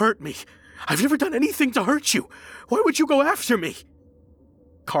 don't hurt me. I've never done anything to hurt you. Why would you go after me?"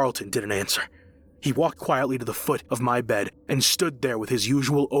 Carlton didn't answer. He walked quietly to the foot of my bed and stood there with his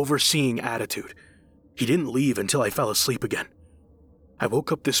usual overseeing attitude. He didn't leave until I fell asleep again. I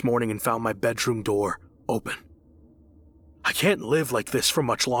woke up this morning and found my bedroom door open. I can't live like this for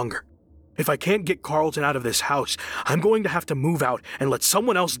much longer. If I can't get Carlton out of this house, I'm going to have to move out and let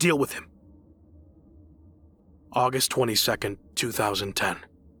someone else deal with him. August 22nd, 2010.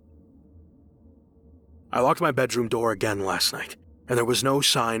 I locked my bedroom door again last night, and there was no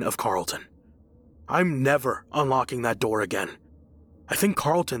sign of Carlton. I'm never unlocking that door again. I think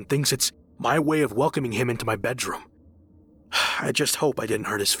Carlton thinks it's my way of welcoming him into my bedroom. I just hope I didn't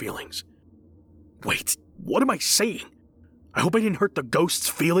hurt his feelings. Wait, what am I saying? I hope I didn't hurt the ghost's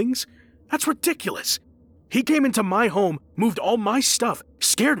feelings? That's ridiculous. He came into my home, moved all my stuff,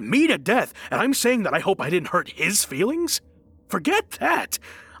 scared me to death, and I'm saying that I hope I didn't hurt his feelings? Forget that.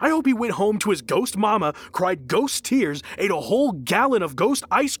 I hope he went home to his ghost mama, cried ghost tears, ate a whole gallon of ghost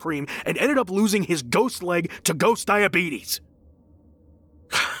ice cream, and ended up losing his ghost leg to ghost diabetes.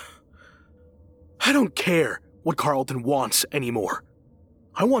 I don't care what Carlton wants anymore.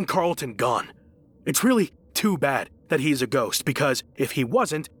 I want Carlton gone. It's really too bad that he's a ghost, because if he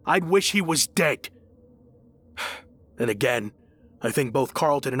wasn't, I'd wish he was dead. And again, I think both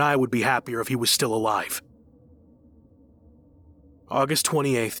Carlton and I would be happier if he was still alive. August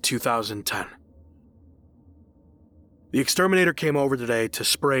 28th, 2010. The exterminator came over today to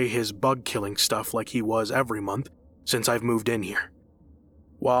spray his bug-killing stuff like he was every month since I've moved in here.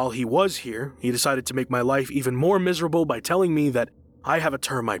 While he was here, he decided to make my life even more miserable by telling me that I have a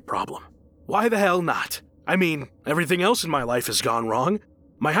termite problem. Why the hell not? I mean, everything else in my life has gone wrong.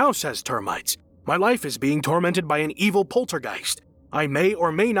 My house has termites. My life is being tormented by an evil poltergeist. I may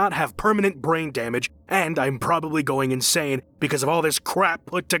or may not have permanent brain damage, and I'm probably going insane because of all this crap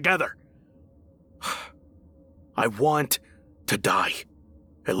put together. I want to die.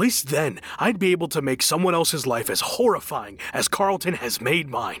 At least then, I'd be able to make someone else's life as horrifying as Carlton has made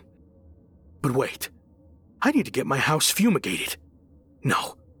mine. But wait, I need to get my house fumigated.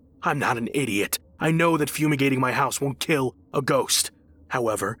 No, I'm not an idiot. I know that fumigating my house won't kill a ghost.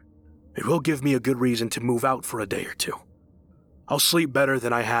 However, it will give me a good reason to move out for a day or two. I'll sleep better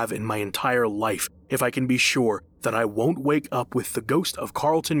than I have in my entire life if I can be sure that I won't wake up with the ghost of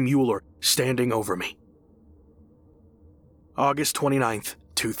Carlton Mueller standing over me. August 29th,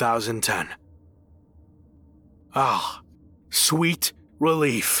 2010. Sweet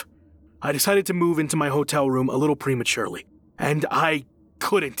relief. I decided to move into my hotel room a little prematurely, and I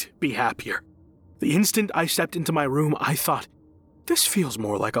couldn't be happier. The instant I stepped into my room, I thought, this feels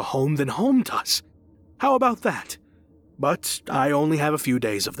more like a home than home does. How about that? But I only have a few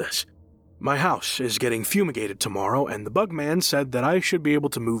days of this. My house is getting fumigated tomorrow, and the bug man said that I should be able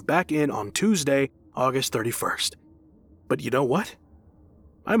to move back in on Tuesday, August 31st. But you know what?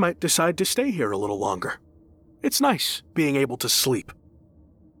 I might decide to stay here a little longer. It's nice being able to sleep.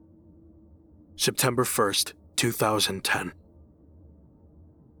 September 1st, 2010.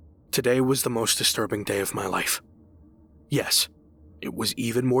 Today was the most disturbing day of my life. Yes, it was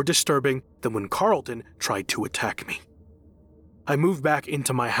even more disturbing than when Carlton tried to attack me. I moved back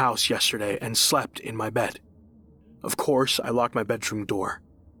into my house yesterday and slept in my bed. Of course, I locked my bedroom door.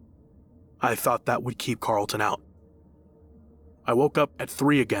 I thought that would keep Carlton out. I woke up at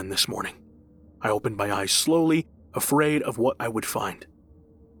 3 again this morning. I opened my eyes slowly, afraid of what I would find.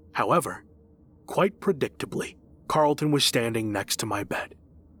 However, quite predictably, Carlton was standing next to my bed.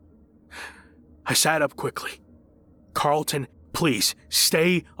 I sat up quickly. Carlton, please,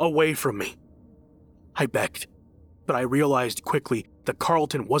 stay away from me. I begged, but I realized quickly that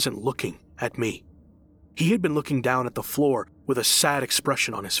Carlton wasn't looking at me. He had been looking down at the floor with a sad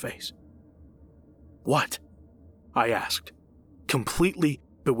expression on his face. What? I asked, completely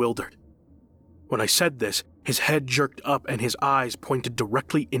bewildered. When I said this, his head jerked up and his eyes pointed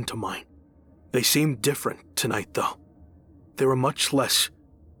directly into mine. They seemed different tonight, though. They were much less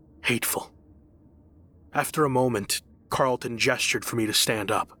hateful. After a moment, Carlton gestured for me to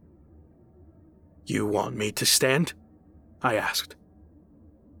stand up. You want me to stand? I asked.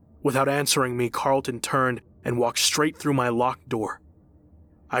 Without answering me, Carlton turned and walked straight through my locked door.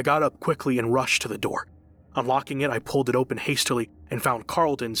 I got up quickly and rushed to the door. Unlocking it, I pulled it open hastily and found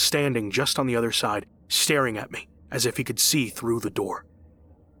Carlton standing just on the other side, staring at me as if he could see through the door.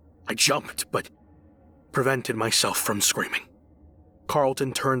 I jumped, but prevented myself from screaming.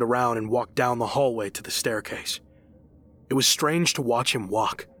 Carlton turned around and walked down the hallway to the staircase. It was strange to watch him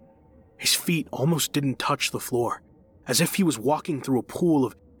walk. His feet almost didn't touch the floor, as if he was walking through a pool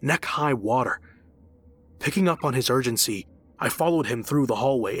of neck-high water. Picking up on his urgency, I followed him through the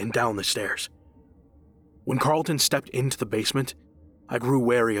hallway and down the stairs. When Carlton stepped into the basement, I grew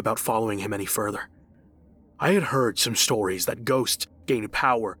wary about following him any further. I had heard some stories that ghosts gained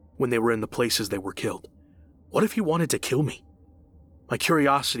power when they were in the places they were killed. What if he wanted to kill me? My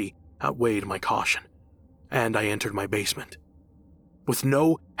curiosity outweighed my caution, and I entered my basement. With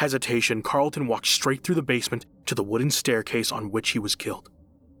no hesitation, Carlton walked straight through the basement to the wooden staircase on which he was killed.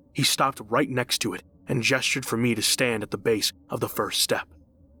 He stopped right next to it and gestured for me to stand at the base of the first step.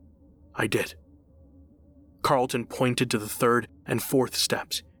 I did. Carlton pointed to the third and fourth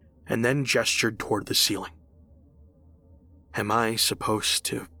steps and then gestured toward the ceiling. Am I supposed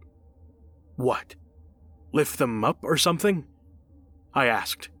to... what? Lift them up or something? I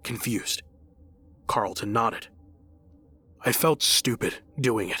asked, confused. Carlton nodded. I felt stupid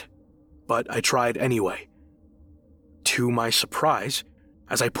doing it, but I tried anyway. To my surprise,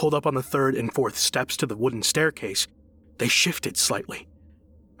 as I pulled up on the third and fourth steps to the wooden staircase, they shifted slightly.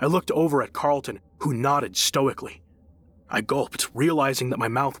 I looked over at Carlton, who nodded stoically. I gulped, realizing that my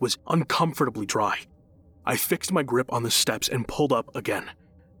mouth was uncomfortably dry. I fixed my grip on the steps and pulled up again.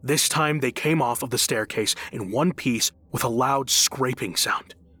 This time they came off of the staircase in one piece with a loud scraping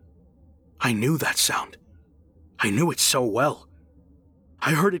sound. I knew that sound. I knew it so well.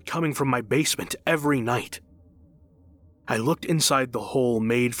 I heard it coming from my basement every night. I looked inside the hole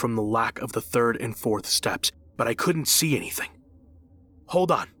made from the lack of the third and fourth steps, but I couldn't see anything.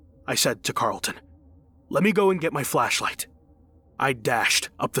 Hold on, I said to Carlton. Let me go and get my flashlight. I dashed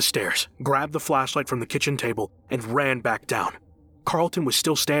up the stairs, grabbed the flashlight from the kitchen table, and ran back down. Carlton was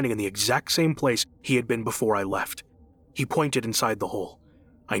still standing in the exact same place he had been before I left. He pointed inside the hole.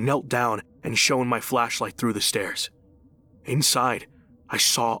 I knelt down and shone my flashlight through the stairs. Inside, I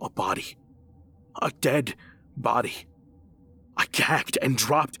saw a body. A dead body. I gagged and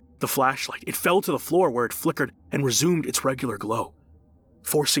dropped the flashlight. It fell to the floor where it flickered and resumed its regular glow.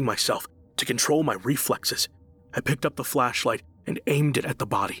 Forcing myself to control my reflexes, I picked up the flashlight and aimed it at the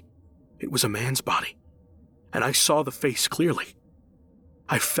body. It was a man's body, and I saw the face clearly.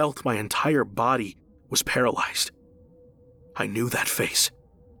 I felt my entire body was paralyzed. I knew that face.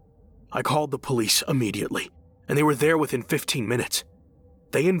 I called the police immediately, and they were there within 15 minutes.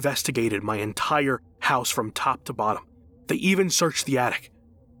 They investigated my entire house from top to bottom. They even searched the attic.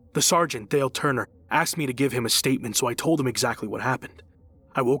 The sergeant, Dale Turner, asked me to give him a statement, so I told him exactly what happened.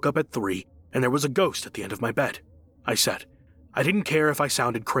 I woke up at 3, and there was a ghost at the end of my bed, I said. I didn't care if I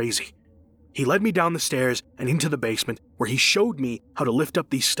sounded crazy. He led me down the stairs and into the basement, where he showed me how to lift up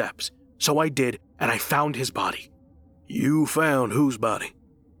these steps. So I did, and I found his body. You found whose body?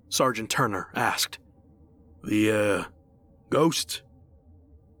 Sergeant Turner asked. The, ghost?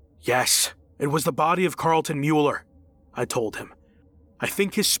 Yes, it was the body of Carlton Mueller, I told him. I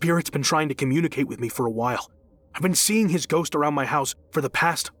think his spirit's been trying to communicate with me for a while. I've been seeing his ghost around my house for the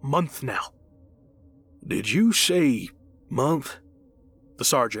past month now. Did you say month? The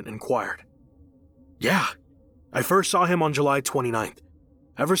sergeant inquired. Yeah, I first saw him on July 29th.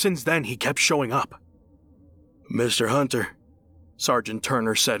 Ever since then, he kept showing up. Mr. Hunter, Sergeant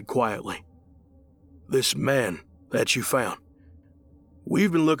Turner said quietly. This man that you found,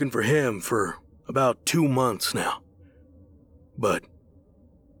 we've been looking for him for about 2 months now. But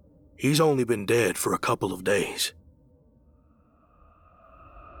he's only been dead for a couple of days.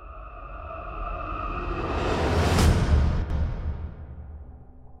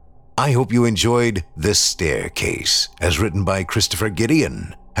 I hope you enjoyed The Staircase, as written by Christopher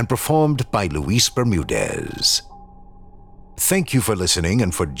Gideon and performed by Luis Bermudez. Thank you for listening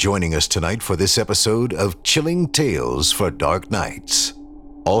and for joining us tonight for this episode of Chilling Tales for Dark Nights.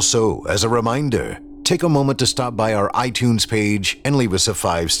 Also, as a reminder, take a moment to stop by our iTunes page and leave us a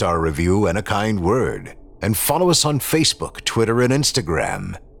 5-star review and a kind word. And follow us on Facebook, Twitter, and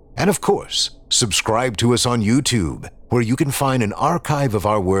Instagram. And of course, subscribe to us on YouTube, where you can find an archive of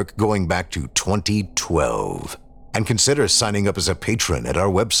our work going back to 2012. And consider signing up as a patron at our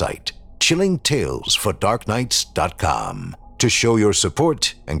website, chillingtalesfordarknights.com, to show your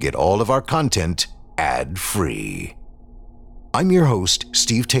support and get all of our content ad-free. I'm your host,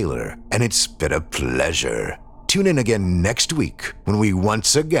 Steve Taylor, and it's been a pleasure. Tune in again next week when we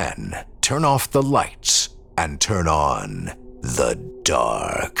once again turn off the lights and turn on the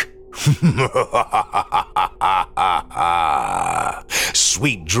dark.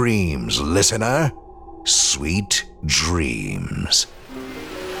 Sweet dreams, listener. Sweet dreams.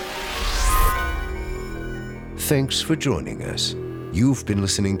 Thanks for joining us. You've been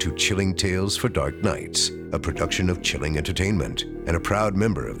listening to Chilling Tales for Dark Nights, a production of Chilling Entertainment and a proud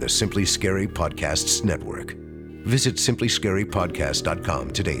member of the Simply Scary Podcasts Network. Visit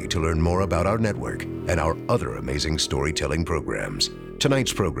simplyscarypodcast.com today to learn more about our network and our other amazing storytelling programs.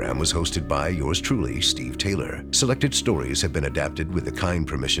 Tonight's program was hosted by yours truly, Steve Taylor. Selected stories have been adapted with the kind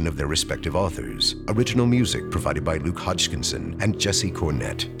permission of their respective authors. Original music provided by Luke Hodgkinson and Jesse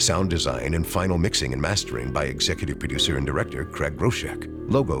Cornett. Sound design and final mixing and mastering by executive producer and director Craig Roshek.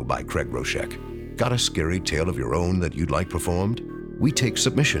 Logo by Craig Roshek. Got a scary tale of your own that you'd like performed? We take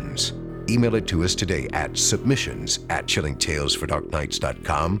submissions. Email it to us today at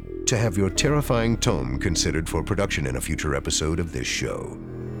submissions@chillingtalesfordarknights.com to have your terrifying tome considered for production in a future episode of this show.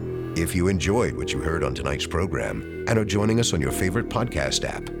 If you enjoyed what you heard on tonight's program and are joining us on your favorite podcast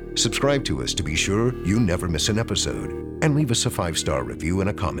app, subscribe to us to be sure you never miss an episode, and leave us a 5-star review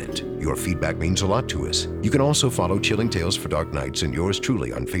and a comment. Your feedback means a lot to us. You can also follow Chilling Tales for Dark Nights and yours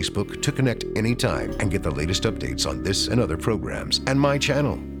truly on Facebook to connect anytime and get the latest updates on this and other programs and my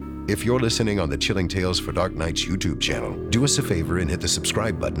channel. If you're listening on the Chilling Tales for Dark Nights YouTube channel, do us a favor and hit the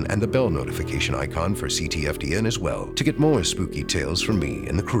subscribe button and the bell notification icon for CTFDN as well to get more spooky tales from me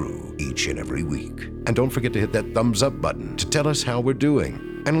and the crew each and every week. And don't forget to hit that thumbs up button to tell us how we're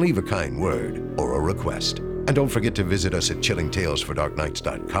doing and leave a kind word or a request. And don't forget to visit us at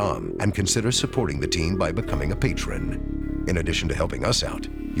chillingtalesfordarknights.com and consider supporting the team by becoming a patron. In addition to helping us out,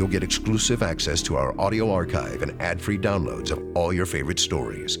 you'll get exclusive access to our audio archive and ad-free downloads of all your favorite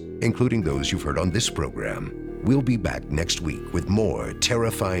stories, including those you've heard on this program. We'll be back next week with more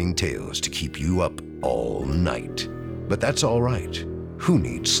terrifying tales to keep you up all night. But that's all right. Who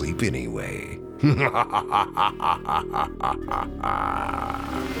needs sleep anyway?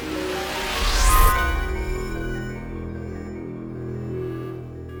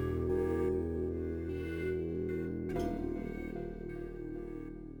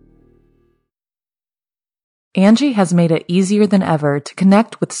 Angie has made it easier than ever to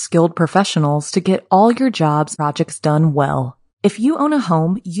connect with skilled professionals to get all your jobs projects done well. If you own a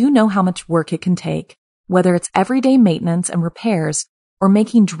home, you know how much work it can take, whether it's everyday maintenance and repairs or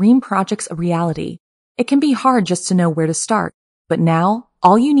making dream projects a reality. It can be hard just to know where to start, but now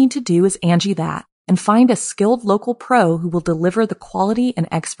all you need to do is Angie that and find a skilled local pro who will deliver the quality and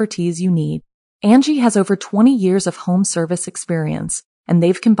expertise you need. Angie has over 20 years of home service experience, and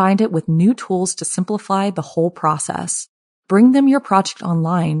they've combined it with new tools to simplify the whole process. Bring them your project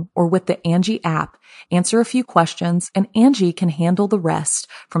online or with the Angie app, answer a few questions, and Angie can handle the rest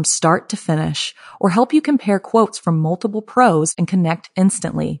from start to finish, or help you compare quotes from multiple pros and connect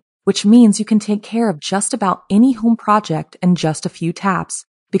instantly, which means you can take care of just about any home project in just a few taps.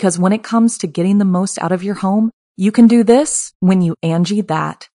 Because when it comes to getting the most out of your home, you can do this when you Angie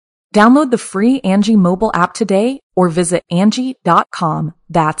that. Download the free Angie mobile app today or visit Angie.com.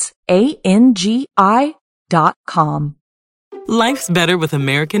 That's ANGI.com. Life's better with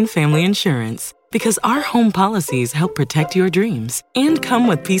American Family Insurance because our home policies help protect your dreams and come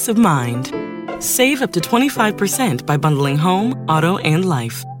with peace of mind. Save up to 25% by bundling home, auto, and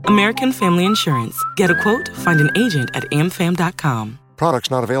life. American Family Insurance. Get a quote, find an agent at amfam.com.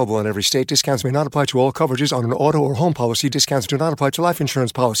 Products not available in every state. Discounts may not apply to all coverages on an auto or home policy. Discounts do not apply to life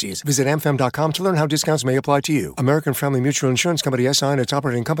insurance policies. Visit amfam.com to learn how discounts may apply to you. American Family Mutual Insurance Company, SI, and its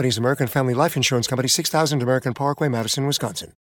operating companies, American Family Life Insurance Company, 6000 American Parkway, Madison, Wisconsin.